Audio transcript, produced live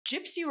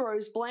Gypsy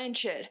Rose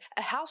Blanchard,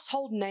 a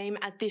household name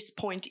at this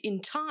point in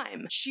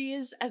time. She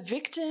is a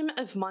victim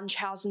of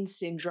Munchausen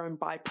syndrome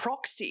by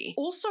proxy,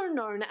 also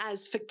known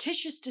as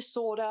fictitious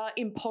disorder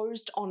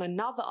imposed on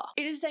another.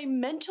 It is a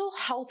mental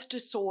health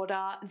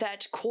disorder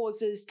that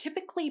causes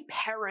typically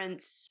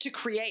parents to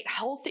create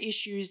health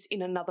issues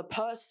in another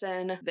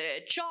person, their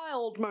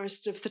child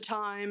most of the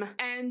time,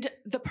 and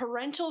the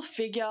parental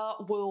figure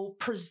will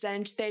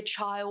present their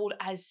child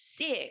as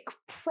sick,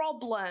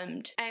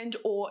 problemed, and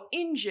or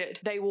injured.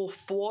 They will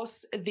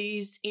force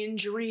these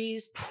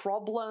injuries,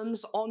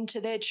 problems onto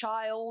their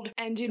child,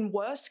 and in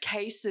worst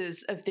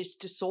cases of this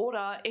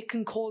disorder, it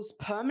can cause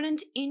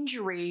permanent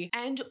injury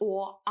and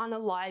or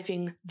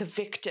unaliving the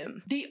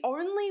victim. The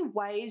only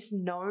ways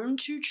known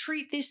to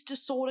treat this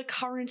disorder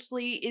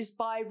currently is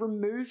by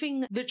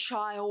removing the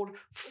child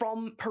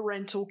from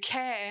parental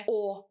care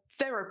or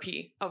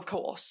therapy, of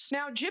course.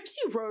 Now,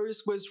 Gypsy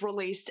Rose was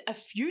released a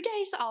few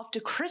days after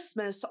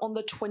Christmas on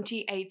the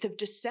 28th of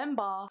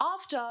December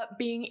after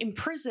being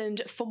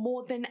imprisoned for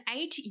more than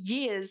 8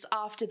 years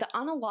after the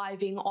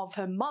unaliving of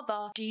her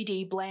mother, Dee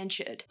Dee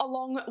Blanchard,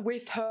 along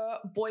with her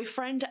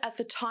boyfriend at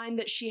the time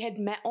that she had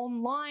met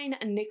online,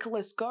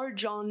 Nicholas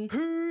Gojon,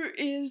 who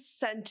is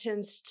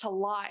sentenced to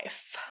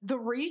life. The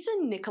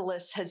reason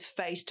Nicholas has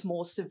faced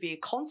more severe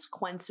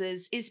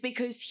consequences is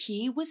because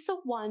he was the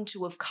one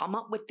to have come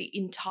up with the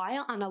entire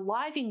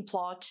unaliving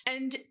plot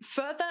and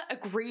further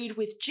agreed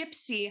with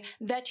Gypsy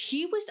that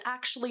he was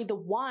actually the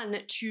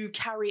one to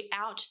carry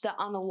out the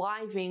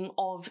unaliving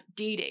of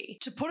Dee Dee.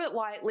 To put it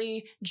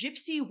lightly,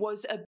 Gypsy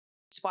was abused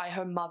by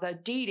her mother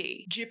Dee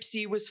Dee.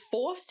 Gypsy was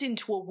forced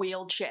into a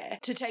wheelchair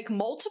to take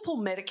multiple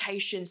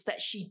medications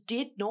that she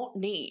did not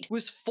need,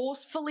 was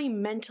forcefully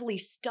mentally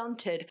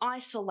stunted,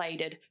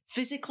 isolated,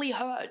 physically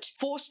hurt,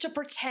 forced to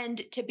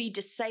pretend to be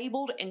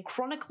disabled and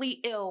chronically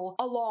ill,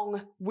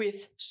 along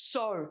with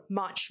so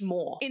much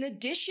more. In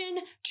addition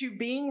to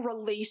being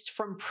released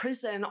from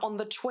prison on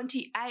the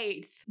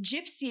 28th,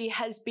 Gypsy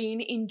has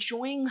been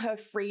enjoying her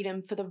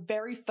freedom for the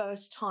very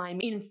first time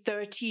in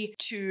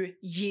 32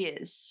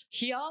 years.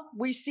 Here,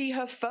 we see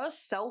her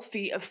first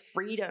selfie of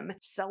freedom,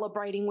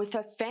 celebrating with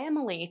her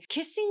family,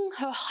 kissing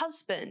her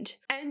husband,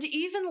 and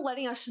even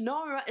letting us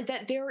know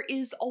that there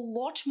is a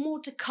lot more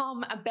to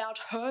come about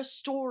her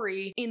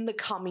story in the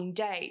coming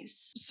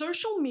days.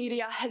 Social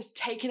media has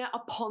taken it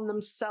upon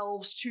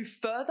themselves to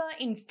further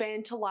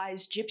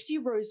infantilize Gypsy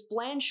Rose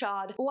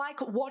Blanchard like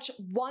what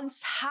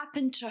once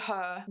happened to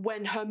her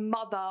when her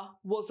mother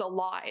was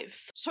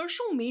alive.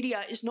 Social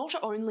media is not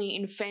only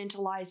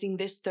infantilizing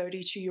this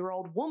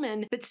 32-year-old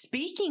woman, but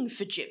speaking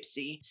for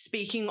Gypsy,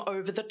 speaking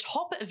over the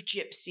top of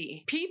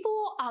Gypsy.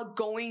 People are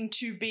going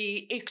to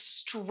be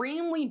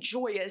extremely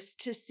joyous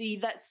to see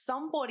that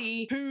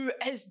somebody who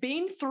has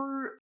been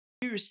through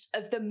use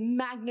of the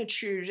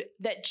magnitude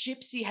that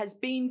Gypsy has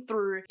been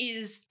through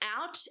is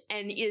out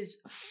and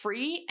is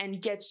free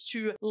and gets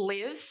to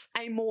live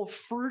a more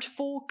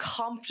fruitful,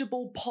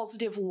 comfortable,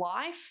 positive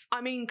life.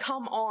 I mean,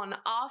 come on,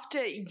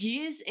 after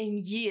years and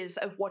years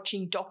of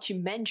watching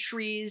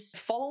documentaries,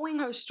 following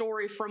her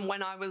story from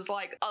when I was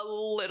like a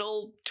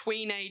little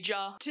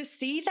teenager, to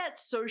see that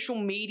social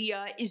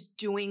media is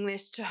doing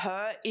this to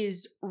her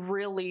is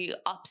really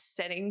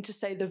upsetting, to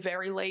say the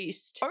very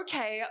least.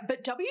 Okay,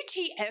 but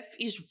WTF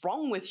is wrong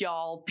with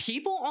y'all.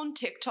 People on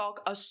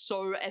TikTok are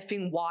so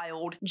effing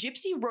wild.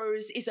 Gypsy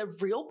Rose is a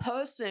real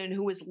person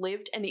who has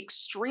lived an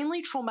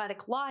extremely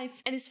traumatic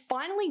life and is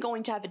finally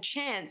going to have a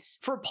chance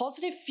for a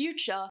positive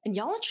future, and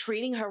y'all are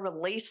treating her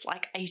release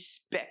like a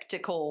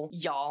spectacle.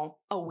 Y'all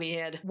are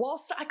weird.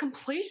 Whilst I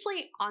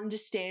completely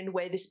understand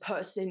where this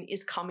person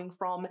is coming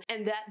from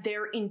and that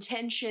their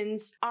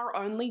intentions are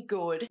only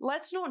good,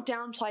 let's not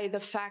downplay the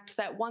fact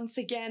that once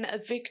again, a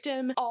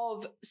victim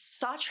of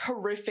such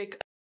horrific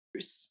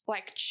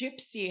like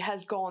Gypsy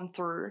has gone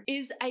through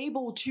is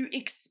able to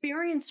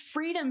experience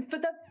freedom for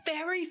the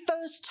very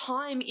first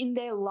time in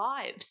their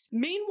lives.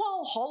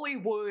 Meanwhile,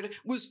 Hollywood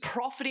was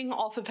profiting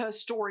off of her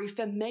story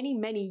for many,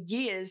 many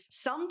years,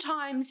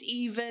 sometimes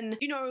even,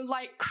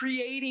 like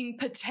creating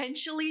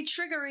potentially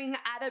triggering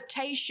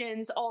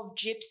adaptations of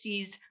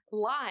Gypsy's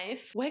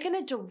life. We're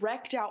gonna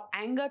direct our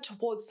anger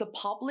towards the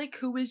public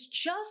who is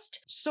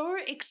just so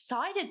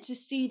excited to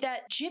see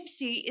that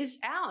Gypsy is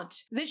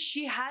out, that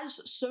she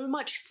has so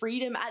much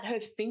freedom at her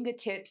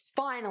fingertips.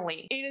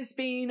 Finally, it has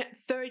been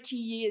 30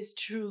 years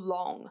too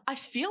long. I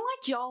feel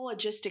like y'all are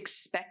just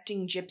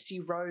expecting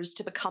Gypsy Rose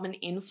to become an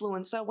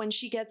influencer when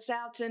she gets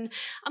out, and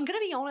I'm gonna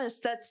be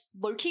honest, that's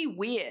low-key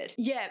weird.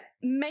 Yeah,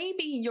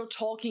 maybe you're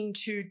talking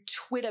to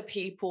Twitter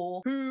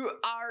people who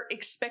are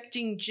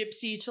expecting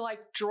Gypsy to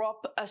like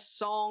drop a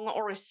song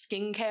or a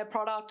skincare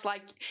product.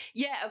 Like,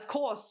 yeah, of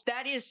course,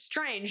 that is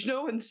strange.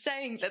 No one's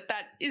saying that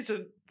that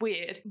isn't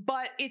weird,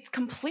 but it's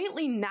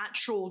completely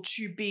natural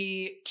to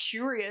be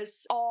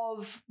curious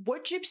of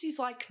what Gypsy's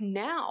like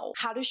now.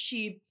 How does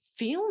she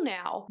feel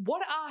now?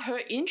 What are her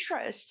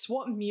interests?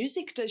 What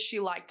music does she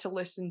like to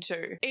listen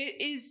to?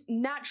 It is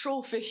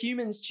natural for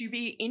humans to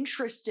be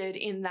interested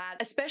in that,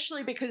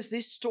 especially because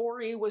this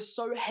story was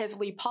so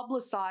heavily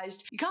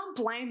publicized. You can't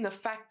blame the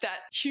fact that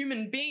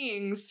human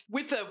beings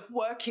with a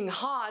working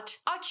heart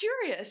are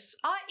curious,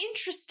 are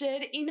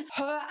interested in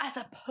her as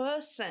a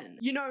person.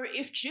 You know,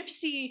 if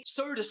Gypsy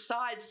so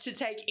decides to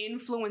take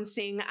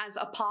influencing as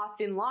a path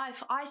in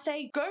life, I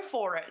say go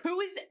for it.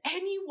 Who is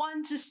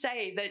anyone to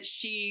say that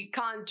she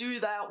can't do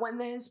that when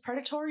there's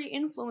predatory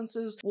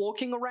influencers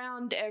walking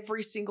around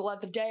every single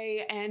other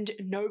day and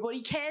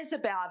nobody cares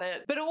about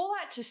it? But all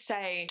that to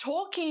say,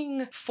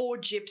 talking for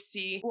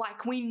Gypsy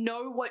like we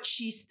know what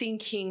she's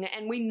thinking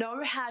and we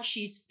know how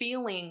she's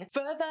feeling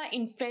further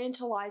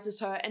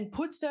infantilizes her and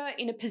puts her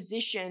in a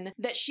position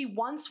that she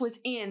once was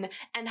in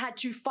and had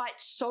to fight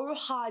so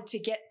hard to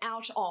get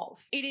out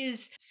of. It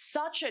is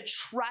such a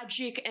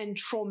tragic and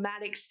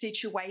traumatic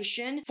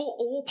situation for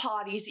all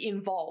parties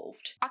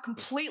involved. I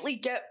completely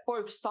get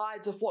both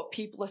sides of what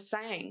people are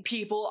saying.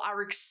 People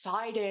are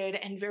excited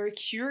and very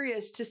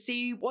curious to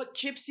see what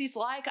Gypsy's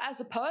like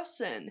as a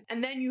person.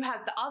 And then you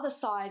have the other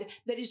side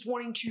that is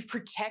wanting to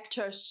protect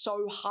her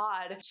so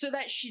hard so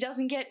that she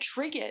doesn't get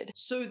triggered,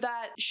 so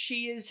that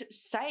she is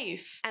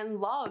safe and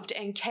loved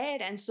and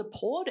cared and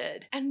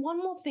supported. And one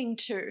more thing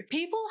too,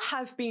 people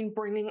have been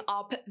bringing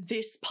up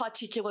this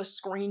particular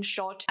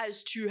screenshot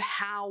as to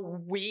how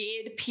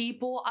weird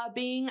people are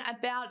being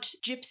about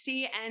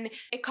Gypsy, and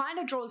it kind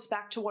of draws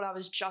back to what I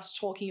was just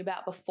talking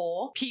about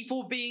before.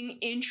 People being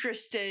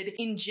interested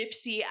in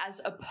Gypsy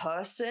as a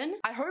person.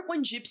 I hope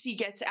when Gypsy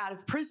gets out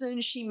of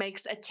prison, she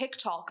makes a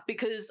TikTok,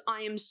 because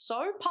I am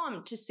so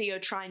pumped to see her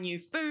try new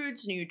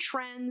foods, new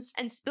trends,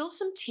 and spill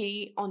some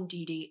tea on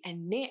Dee Dee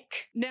and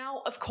Nick.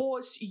 Now, of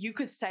course, you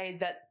could say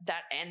that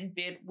that end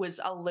bit was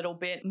a little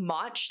bit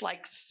much,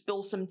 like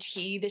spill some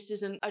tea. This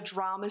isn't a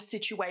drama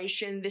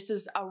situation. This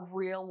is a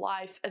real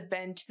life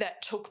event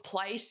that took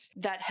place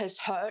that has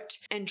hurt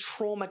and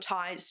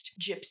traumatized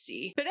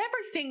Gypsy. But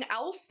everything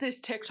else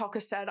this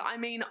TikToker said, I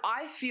mean,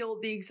 I feel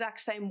the exact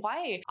same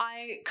way.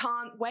 I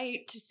can't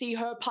wait to see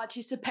her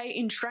participate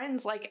in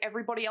trends like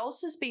everybody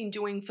else has been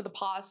doing for the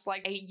past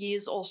like 8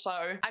 years or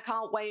so. I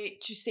can't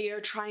wait to see her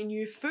try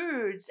new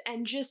foods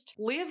and just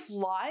live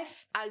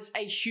life as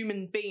a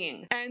human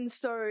being. And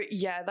so,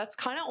 yeah, that's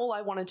kind of all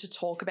I wanted to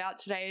talk about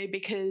today,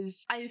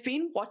 because I've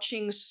been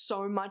watching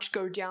so much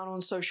go down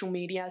on social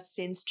media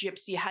since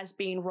Gypsy has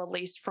been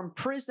released from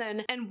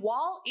prison. And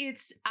while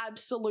it's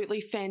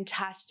absolutely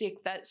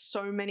fantastic that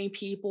so many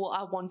people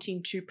are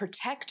wanting to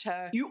protect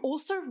her, you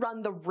also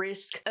run the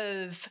risk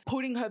of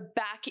putting her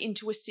back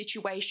into a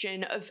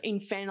situation of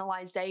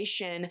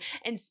infantilization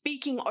and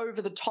speaking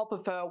over the top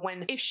of her,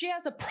 when if she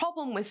has a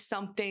problem with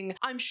something,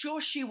 I'm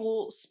sure she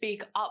will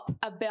speak up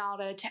about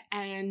it,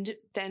 and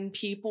then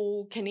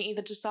people can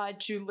either decide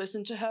to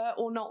listen to her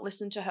or not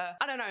listen to her.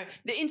 I don't know.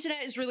 The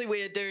internet is really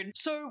weird, dude.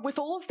 So with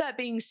all of that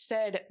being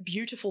said,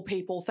 beautiful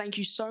people, thank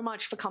you so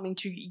much for coming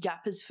to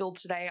Yappersville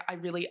today. I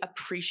really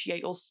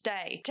appreciate your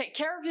stay. Take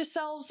care of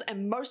yourselves,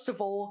 and most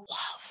of all,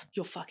 love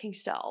your fucking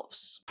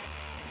selves.